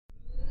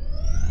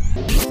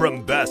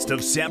From Best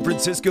of San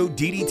Francisco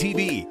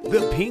DDTV,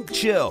 The Pink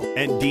Chill,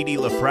 and Didi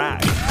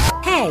LaFrac.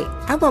 Hey,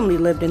 I've only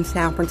lived in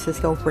San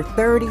Francisco for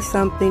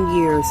 30-something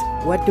years.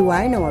 What do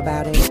I know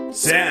about it?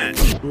 San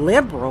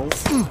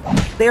Liberals?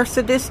 They're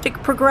sadistic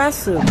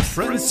progressives.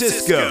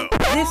 Francisco.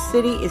 This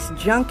city is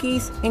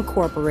Junkies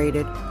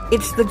Incorporated.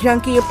 It's the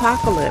junkie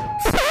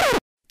apocalypse.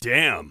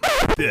 Damn,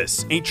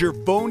 this ain't your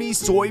phony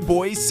soy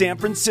boy San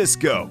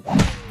Francisco.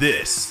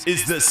 This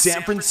is the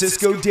San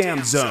Francisco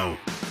Dam Zone.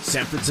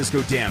 San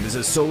Francisco Dam is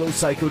a solo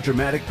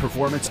psychodramatic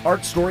performance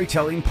art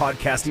storytelling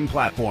podcasting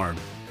platform.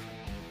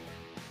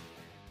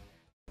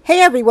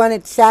 Hey everyone,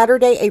 it's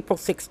Saturday, April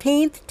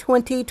 16th,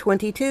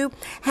 2022.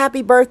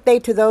 Happy birthday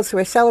to those who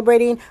are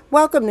celebrating.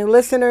 Welcome new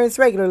listeners,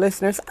 regular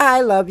listeners,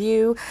 I love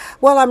you.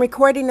 Well, I'm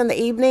recording in the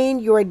evening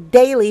your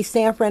daily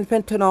San Fran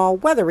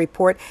Fentanyl weather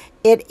report.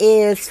 It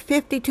is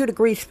 52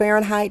 degrees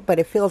Fahrenheit, but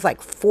it feels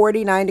like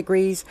 49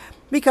 degrees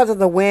because of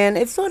the wind.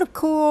 It's sort of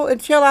cool and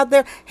chill out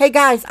there. Hey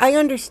guys, I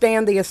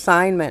understand the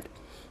assignment.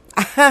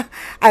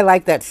 I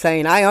like that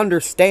saying, I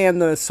understand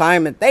the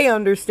assignment. They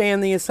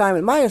understand the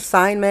assignment. My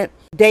assignment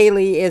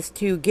daily is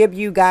to give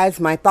you guys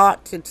my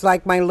thoughts. It's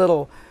like my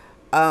little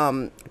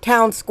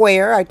town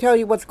square. I tell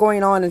you what's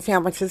going on in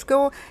San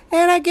Francisco,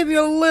 and I give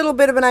you a little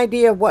bit of an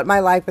idea of what my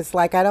life is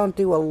like. I don't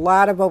do a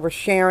lot of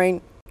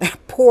oversharing.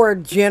 Poor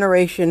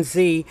Generation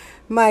Z.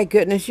 My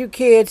goodness, you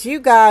kids, you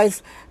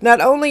guys,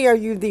 not only are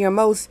you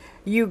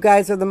you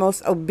guys are the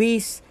most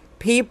obese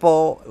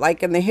people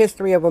like in the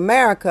history of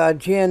America,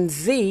 Gen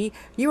Z,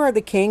 you are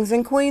the kings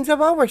and queens of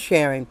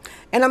oversharing.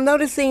 And I'm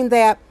noticing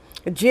that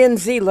Gen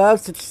Z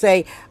loves to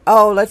say,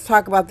 oh, let's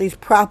talk about these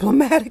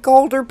problematic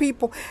older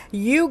people.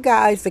 You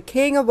guys, the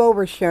king of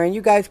oversharing,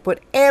 you guys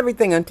put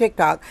everything on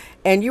TikTok,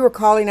 and you were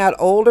calling out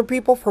older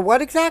people for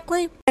what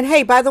exactly? And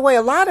hey, by the way,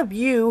 a lot of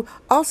you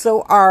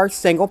also are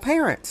single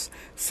parents.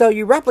 So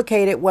you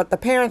replicated what the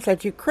parents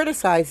that you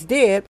criticized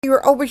did. You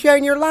were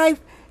oversharing your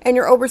life, and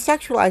you're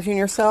over-sexualizing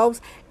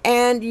yourselves,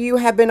 and you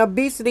have been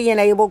obesity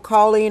enabled,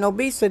 calling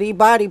obesity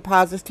body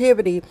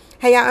positivity.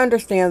 Hey, I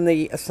understand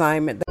the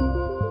assignment.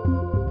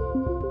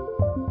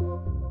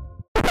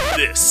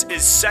 This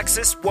is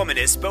Sexist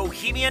Womanist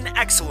Bohemian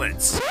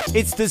Excellence.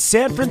 It's the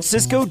San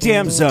Francisco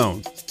Dam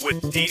Zone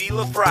with Didi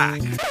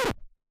LaFrac.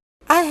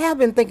 I have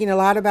been thinking a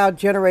lot about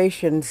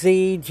Generation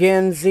Z,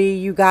 Gen Z,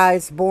 you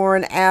guys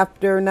born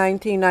after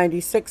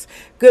 1996.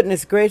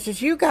 Goodness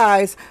gracious, you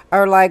guys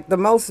are like the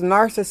most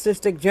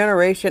narcissistic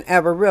generation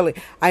ever, really.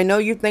 I know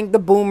you think the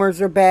boomers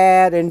are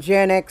bad and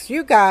Gen X.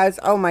 You guys,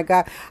 oh my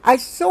God. I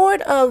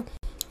sort of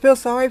feel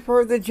sorry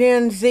for the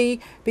Gen Z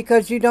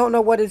because you don't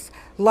know what it's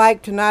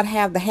like to not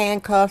have the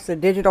handcuffs, the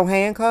digital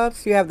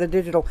handcuffs. You have the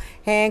digital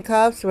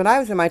handcuffs. When I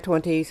was in my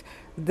 20s,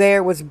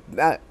 there was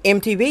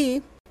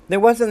MTV. There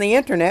wasn't the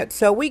internet,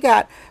 so we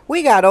got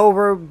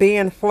over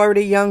being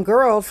flirty young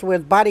girls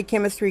with body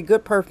chemistry,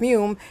 good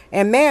perfume,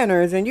 and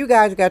manners. And you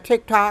guys got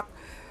TikTok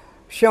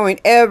showing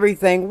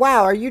everything.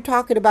 Wow, are you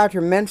talking about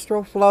your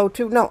menstrual flow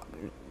too? No,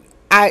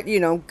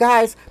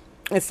 guys,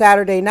 it's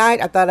Saturday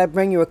night. I thought I'd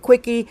bring you a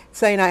quickie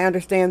saying I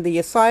understand the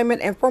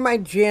assignment. And for my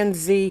Gen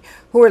Z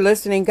who are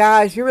listening,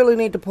 guys, you really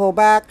need to pull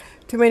back.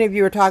 Too many of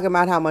you are talking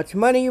about how much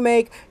money you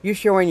make. You're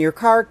showing your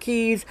car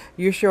keys.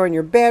 You're showing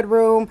your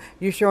bedroom.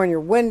 You're showing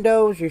your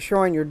windows. You're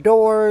showing your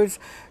doors.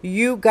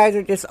 You guys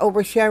are just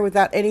oversharing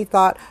without any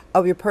thought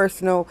of your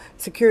personal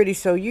security.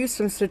 So use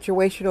some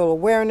situational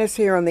awareness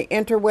here on the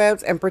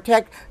interwebs and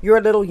protect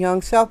your little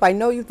young self. I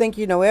know you think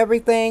you know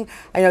everything.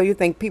 I know you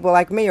think people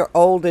like me are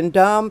old and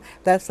dumb.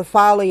 That's the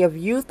folly of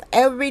youth.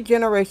 Every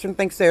generation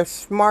thinks they're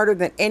smarter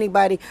than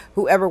anybody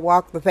who ever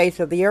walked the face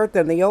of the earth.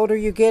 And the older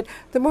you get,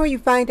 the more you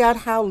find out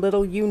how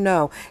little you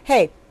know.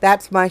 Hey,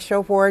 that's my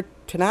show for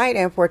tonight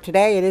and for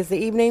today. It is the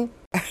evening.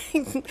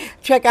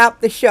 Check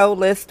out the show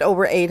list,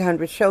 over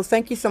 800 shows.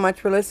 Thank you so much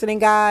for listening,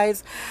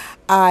 guys.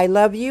 I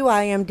love you.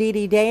 I am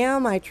Didi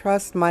Dam. I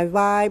trust my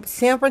vibe.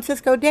 San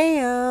Francisco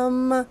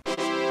Dam.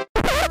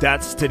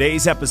 That's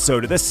today's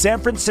episode of the San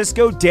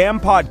Francisco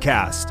Dam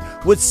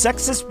Podcast with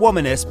sexist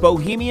womanist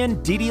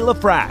Bohemian Didi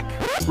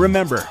LaFrac.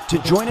 Remember to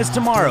join us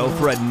tomorrow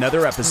for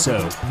another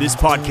episode. This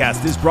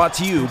podcast is brought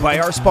to you by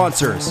our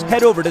sponsors.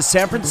 Head over to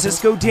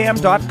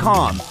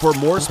sanfranciscodam.com for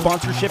more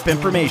sponsorship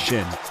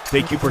information.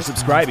 Thank you for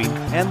subscribing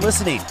and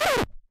listening.